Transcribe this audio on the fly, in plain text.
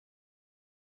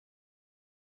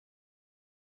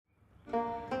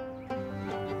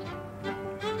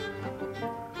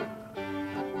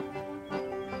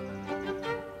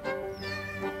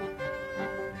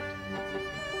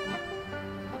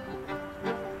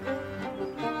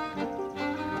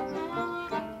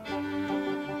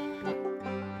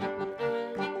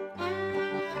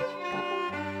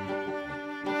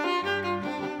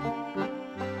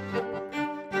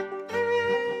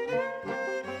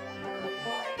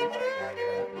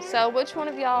So which one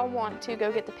of y'all want to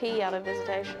go get the pee out of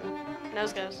visitation?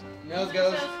 Nose goes. Nose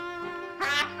goes.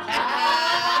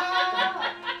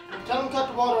 Tell them to cut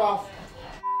the water off.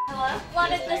 Hello?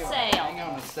 What is the sale? Hang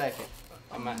on a second.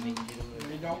 I might need you to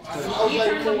move. You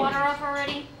turned the water off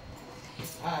already?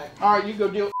 All right, you go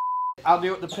deal with I'll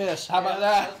deal with the piss. How about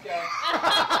that? Let's go.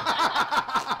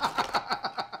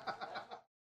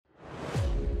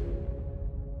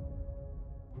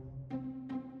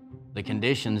 The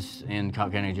conditions in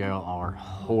Cock County Jail are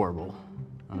horrible.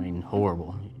 I mean,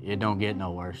 horrible. It don't get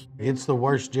no worse. It's the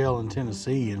worst jail in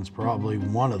Tennessee, and it's probably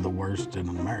one of the worst in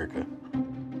America.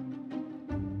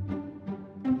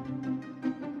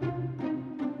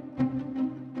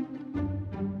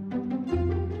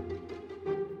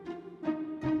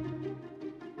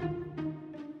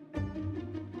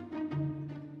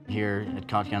 Here at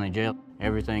Cock County Jail,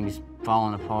 everything's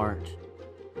falling apart.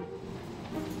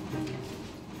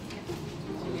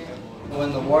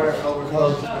 When the water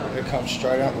overflows, it comes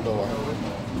straight out the door.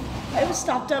 It was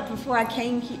stopped up before I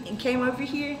came over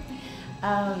here.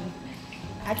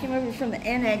 I came over from the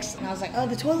annex, and I was like, oh,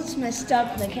 the toilet's messed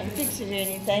up, and they can't fix it or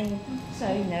anything.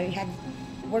 So, you know, you had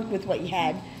to work with what you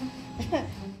had.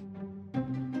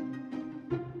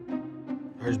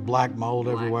 There's black mold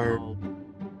everywhere.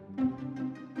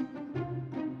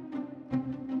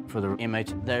 For the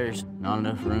inmates, there's not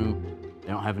enough room. They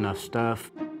don't have enough stuff.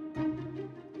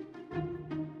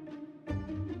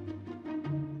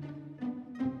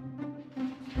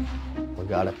 We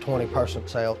got a 20-person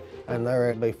cell, and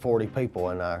there'd be 40 people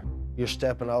in there. You're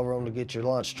stepping over them to get your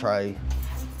lunch tray.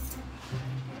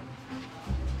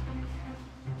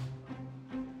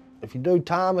 If you do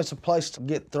time, it's a place to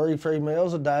get 3 free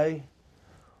meals a day.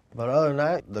 But other than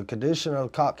that, the condition of the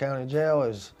Cock County Jail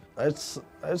is, it's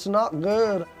not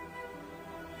good.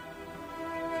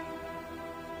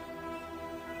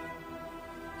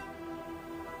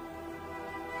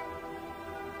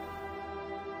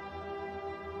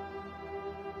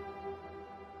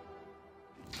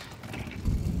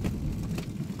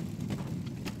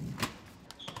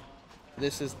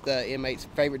 This is the inmate's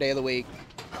favorite day of the week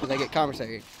because they get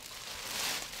commissary.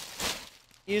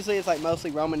 Usually it's like mostly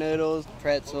ramen noodles,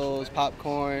 pretzels,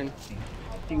 popcorn. You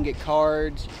can get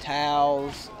cards,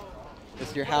 towels.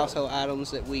 It's your household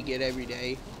items that we get every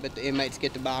day, but the inmates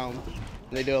get to buy them.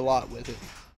 And they do a lot with it.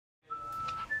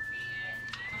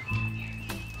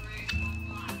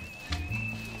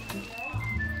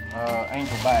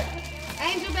 Angelback.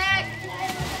 Angelback.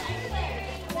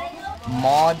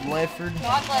 Maud Ledford.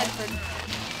 Maud Ledford.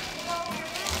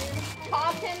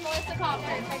 Compton, Melissa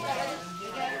Compton.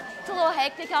 It's a little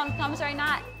hectic on commissary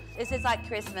night. This is like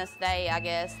Christmas Day, I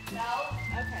guess. No?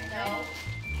 Okay. No.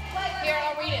 Here,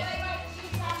 I'll read it.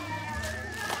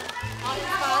 Hot and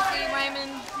spicy ramen.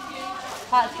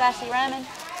 Hot and spicy ramen.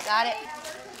 Got it.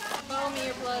 Follow me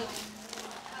your plugs.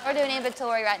 We're doing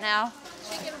inventory right now.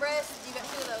 Chicken breast, you got 2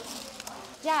 of those.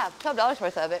 Yeah, $12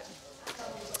 worth of it.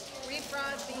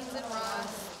 Refried beans and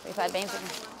rice. Refried beans and,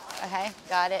 okay,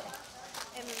 got it.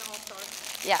 And then all-star.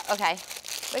 Yeah, okay,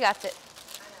 we got it.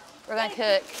 We're gonna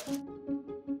cook.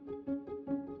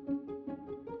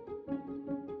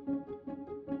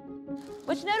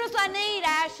 Which noodles do I need,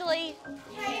 Ashley?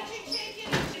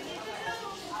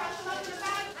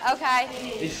 Okay.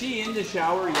 Is she in the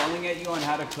shower yelling at you on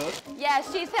how to cook? Yeah,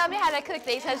 she's telling me how to cook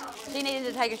these, so she needed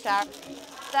to take a shower.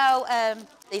 So,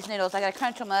 these noodles, I gotta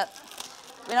crunch them up.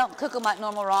 We don't cook them like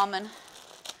normal ramen.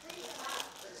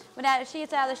 When she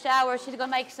gets out of the shower, she's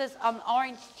gonna make this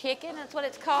orange chicken, that's what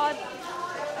it's called.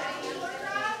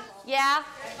 Yeah?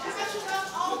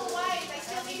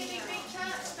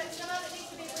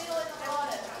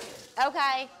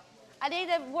 Okay. I need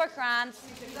the work rinds.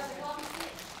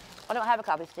 I don't have a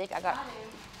coffee stick. I got.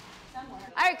 All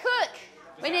right, cook.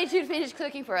 We need you to finish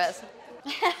cooking for us.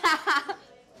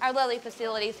 Our lovely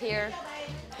facilities here.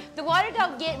 The water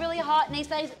don't get really hot in these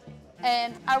days,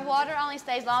 and our water only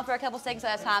stays on for a couple seconds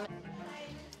at a time.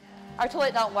 Our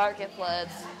toilet don't work, it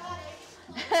floods.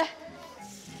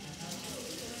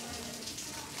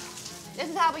 This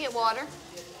is how we get water.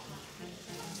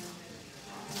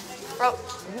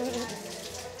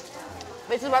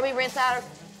 This is where we rinse out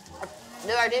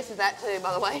Do our dishes that too,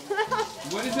 by the way.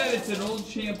 What is that? It's an old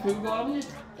shampoo bottle?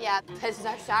 Yeah, this is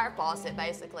our shower faucet,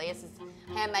 basically. It's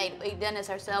handmade. We've done this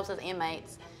ourselves as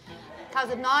inmates. Because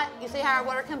if not, you see how our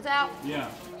water comes out? Yeah.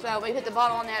 So we put the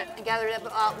bottle on there and gather it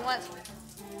up once,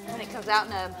 and it comes out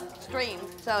in a stream.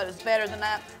 So it's better than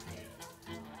that.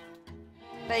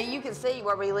 But you can see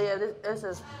where we live. This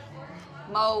is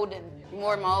mold and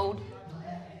more mold.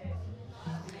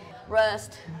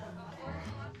 Rust.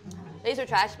 These are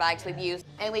trash bags we've used,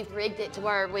 and we've rigged it to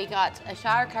where we got a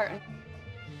shower curtain.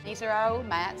 These are our old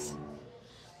mats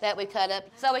that we cut up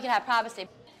so we can have privacy.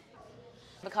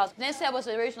 Because this cell was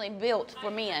originally built for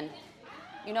men.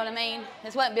 You know what I mean?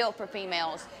 This wasn't built for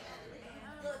females.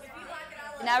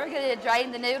 Now we're gonna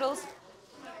drain the noodles.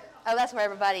 Oh, that's where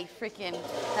everybody freaking,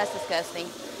 that's disgusting.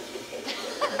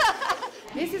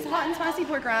 This is hot and spicy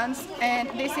pork rinds, and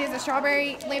this is a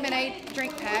strawberry lemonade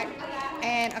drink pack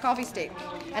and a coffee stick.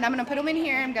 And I'm gonna put them in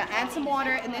here, I'm gonna add some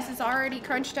water, and this is already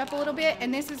crunched up a little bit,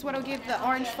 and this is what'll give the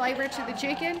orange flavor to the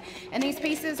chicken, and these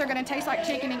pieces are gonna taste like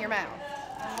chicken in your mouth.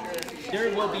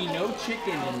 There will be no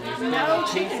chicken in this. No it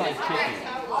chicken. tastes like chicken.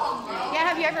 Yeah,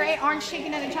 have you ever ate orange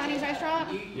chicken at a Chinese restaurant?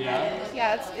 Yeah.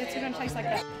 Yeah, it's gonna taste like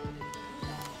that.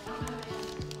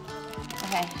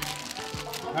 Okay.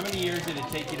 How many years did it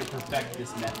take you to perfect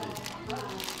this method?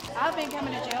 I've been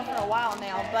coming to jail for a while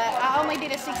now, but I only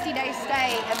did a 60-day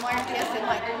stay and learned this in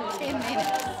like 10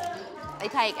 minutes. They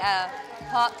take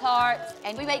Pop-Tarts,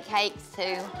 and we make cakes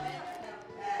too.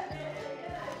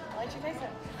 I'll let you taste it.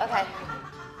 Okay.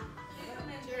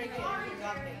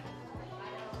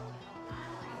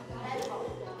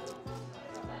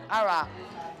 All right.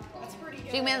 That's pretty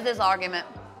good. She wins this argument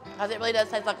because it really does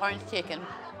taste like orange chicken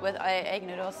with egg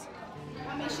noodles.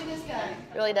 My mission is done.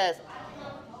 It really does.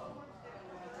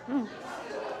 I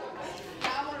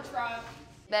want to try.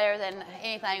 Better than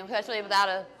anything, especially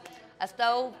without a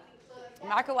stove,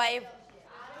 microwave,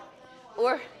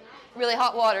 or really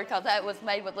hot water, because that was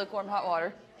made with lukewarm hot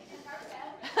water.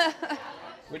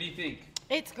 What do you think?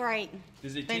 It's great.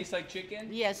 Does it taste like chicken?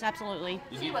 Yes, absolutely.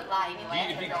 She would lie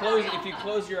anyway. If you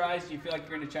close your eyes, do you feel like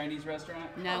you're in a Chinese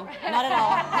restaurant? No, not at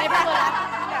all. Never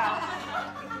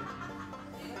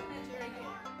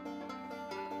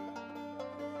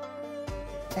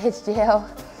would. It's jail.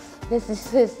 This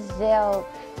is jail.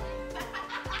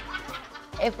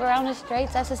 If we're on the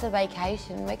streets, that's just a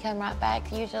vacation. We come right back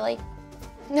usually.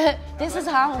 This is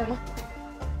home.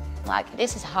 Like,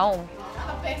 this is home.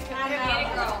 Get it,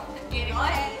 girl. Get it. Go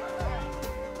ahead.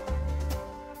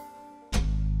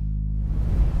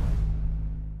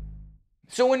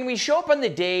 So when we show up on the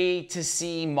day to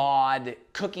see Maud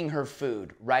cooking her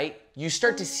food, right? You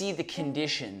start to see the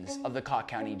conditions of the Cock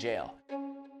County Jail.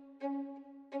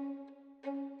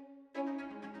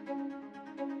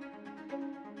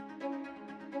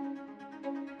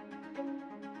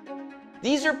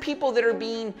 These are people that are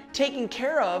being taken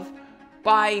care of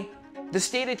by the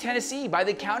state of Tennessee, by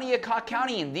the county of Cock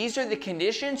County, and these are the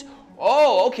conditions?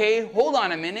 Oh, okay, hold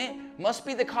on a minute. Must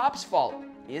be the cops' fault.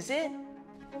 Is it?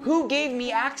 Who gave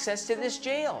me access to this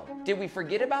jail? Did we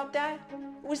forget about that?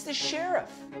 It was the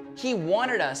sheriff. He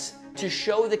wanted us to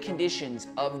show the conditions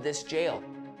of this jail.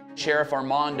 Sheriff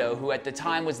Armando, who at the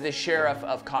time was the sheriff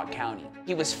of Cock County.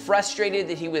 He was frustrated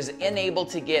that he was unable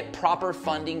to get proper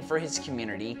funding for his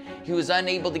community. He was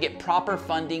unable to get proper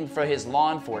funding for his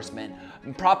law enforcement,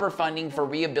 and proper funding for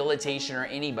rehabilitation or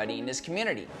anybody in his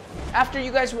community. After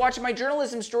you guys watch my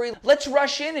journalism story, let's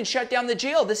rush in and shut down the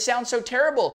jail. This sounds so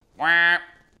terrible.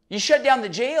 You shut down the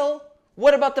jail.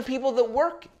 What about the people that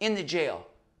work in the jail,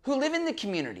 who live in the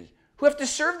community, who have to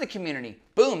serve the community?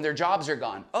 Boom, their jobs are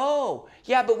gone. Oh,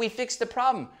 yeah, but we fixed the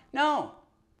problem. No.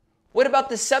 What about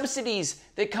the subsidies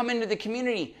that come into the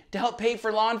community to help pay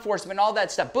for law enforcement, all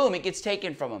that stuff? Boom, it gets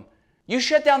taken from them. You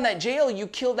shut down that jail, you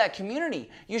kill that community.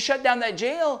 You shut down that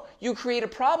jail, you create a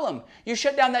problem. You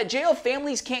shut down that jail,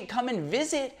 families can't come and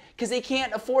visit because they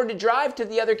can't afford to drive to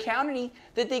the other county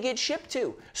that they get shipped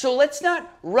to. So let's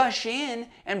not rush in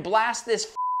and blast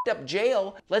this up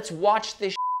jail. Let's watch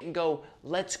this and go,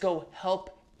 let's go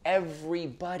help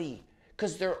everybody,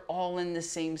 because they're all in the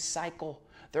same cycle.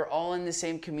 They're all in the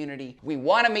same community. We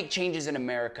want to make changes in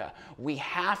America. We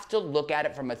have to look at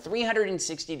it from a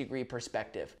 360-degree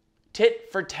perspective. Tit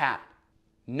for tat.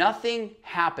 Nothing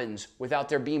happens without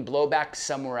there being blowback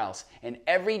somewhere else. And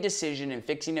every decision in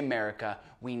fixing America,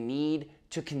 we need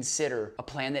to consider a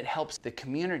plan that helps the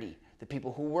community, the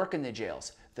people who work in the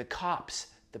jails, the cops,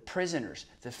 the prisoners,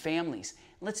 the families.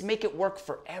 Let's make it work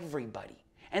for everybody.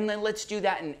 And then let's do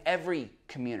that in every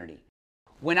community.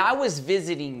 When I was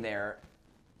visiting there,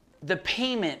 the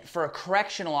payment for a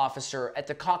correctional officer at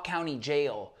the Cock County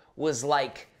Jail was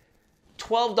like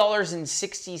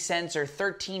 $12.60 or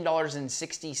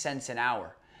 $13.60 an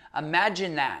hour.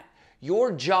 Imagine that.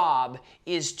 Your job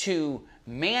is to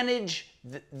manage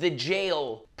the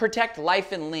jail, protect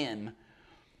life and limb,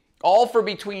 all for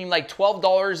between like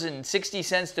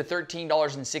 $12.60 to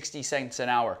 $13.60 an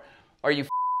hour. Are you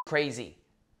crazy?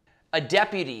 A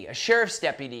deputy, a sheriff's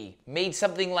deputy, made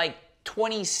something like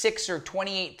 $26,000 or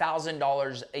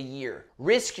 $28,000 a year.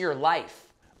 Risk your life.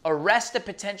 Arrest a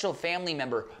potential family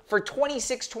member for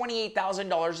 $26,000,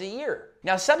 $28,000 a year.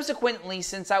 Now, subsequently,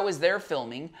 since I was there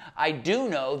filming, I do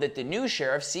know that the new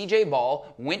sheriff, CJ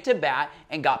Ball, went to bat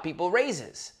and got people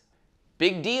raises.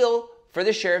 Big deal for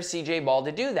the sheriff, CJ Ball,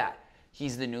 to do that.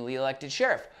 He's the newly elected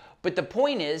sheriff. But the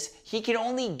point is, he can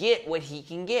only get what he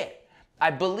can get. I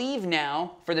believe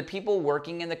now, for the people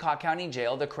working in the Cock County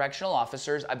Jail, the correctional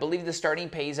officers, I believe the starting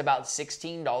pay is about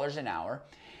 $16 an hour.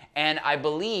 And I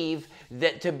believe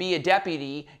that to be a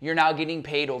deputy, you're now getting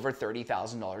paid over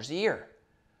 $30,000 a year.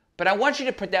 But I want you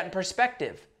to put that in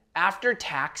perspective. After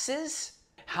taxes,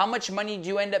 how much money do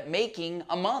you end up making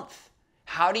a month?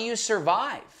 How do you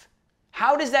survive?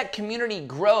 How does that community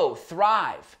grow,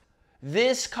 thrive?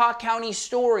 This Cock County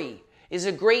story is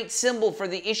a great symbol for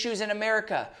the issues in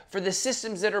America, for the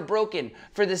systems that are broken,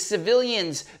 for the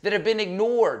civilians that have been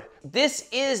ignored. This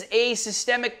is a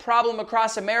systemic problem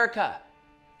across America.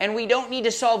 And we don't need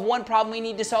to solve one problem, we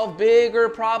need to solve bigger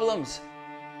problems.